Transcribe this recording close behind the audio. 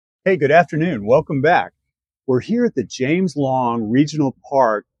Hey, good afternoon. Welcome back. We're here at the James Long Regional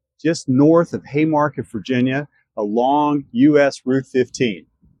Park, just north of Haymarket, Virginia, along US Route 15.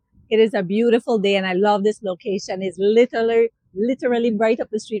 It is a beautiful day and I love this location. It's literally right up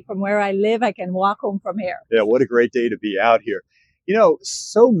the street from where I live. I can walk home from here. Yeah, what a great day to be out here. You know,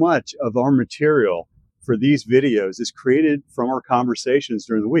 so much of our material for these videos is created from our conversations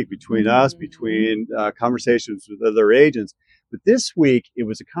during the week between us, between conversations with other agents. But this week, it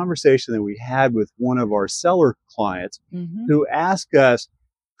was a conversation that we had with one of our seller clients who asked us,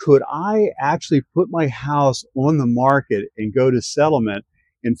 could I actually put my house on the market and go to settlement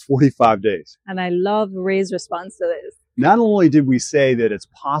in 45 days? And I love Ray's response to this. Not only did we say that it's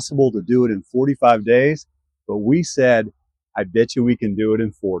possible to do it in 45 days, but we said, I bet you we can do it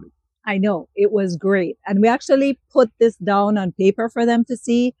in 40. I know, it was great. And we actually put this down on paper for them to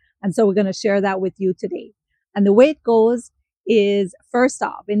see. And so we're going to share that with you today. And the way it goes is, first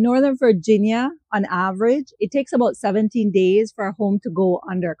off, in Northern Virginia, on average, it takes about 17 days for a home to go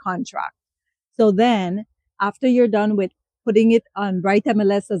under contract. So then after you're done with putting it on Bright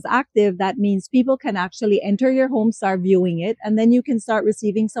MLS as active, that means people can actually enter your home, start viewing it, and then you can start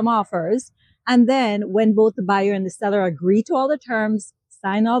receiving some offers. And then when both the buyer and the seller agree to all the terms,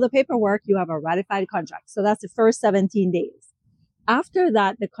 sign all the paperwork, you have a ratified contract. So that's the first 17 days. After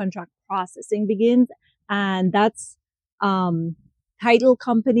that, the contract processing begins, and that's title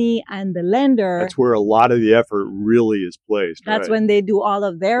company and the lender. That's where a lot of the effort really is placed. That's when they do all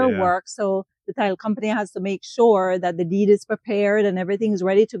of their work. So the title company has to make sure that the deed is prepared and everything is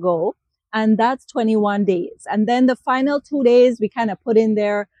ready to go. And that's 21 days. And then the final 2 days we kind of put in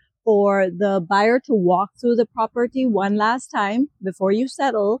there for the buyer to walk through the property one last time before you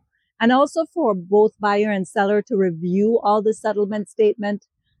settle. And also for both buyer and seller to review all the settlement statement,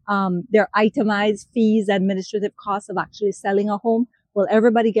 their itemized fees, administrative costs of actually selling a home. Well,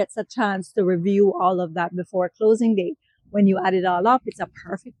 everybody gets a chance to review all of that before closing day. When you add it all up, it's a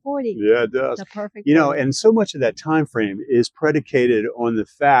perfect 40. Yeah, it does. It's a perfect 40. You know, and so much of that time frame is predicated on the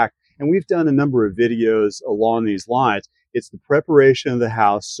fact, and we've done a number of videos along these lines. It's the preparation of the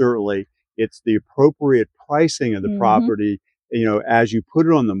house, certainly. It's the appropriate pricing of the property, you know, as you put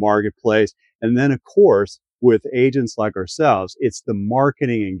it on the marketplace. And then, of course, with agents like ourselves, it's the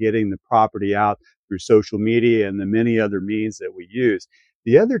marketing and getting the property out through social media and the many other means that we use.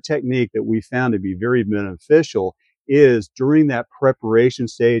 The other technique that we found to be very beneficial is during that preparation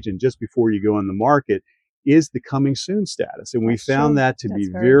stage and just before you go on the market is the coming soon status. And we found that to be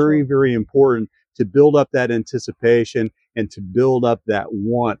very, very important to build up that anticipation and to build up that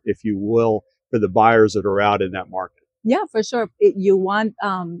want, if you will, for the buyers that are out in that market. Yeah, for sure. You want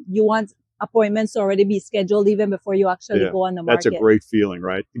appointments to already be scheduled even before you actually go on the market. That's a great feeling,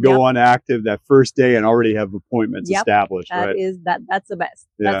 right? To go on active that first day and already have appointments established, right? That's the best.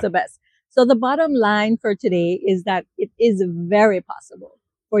 That's the best. So the bottom line for today is that it is very possible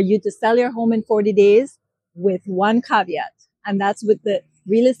for you to sell your home in 40 days with one caveat, and that's with the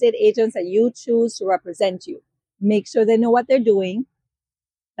real estate agents that you choose to represent you. Make sure they know what they're doing.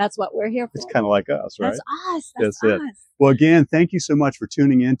 That's what we're here for. It's kind of like us, right? That's us. That's us. Well, again, thank you so much for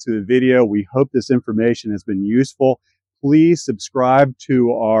tuning into the video. We hope this information has been useful. Please subscribe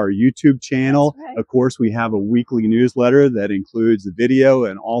to our YouTube channel. Of course, we have a weekly newsletter that includes the video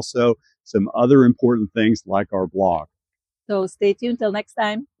and also some other important things like our blog. So stay tuned till next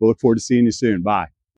time. We'll look forward to seeing you soon. Bye.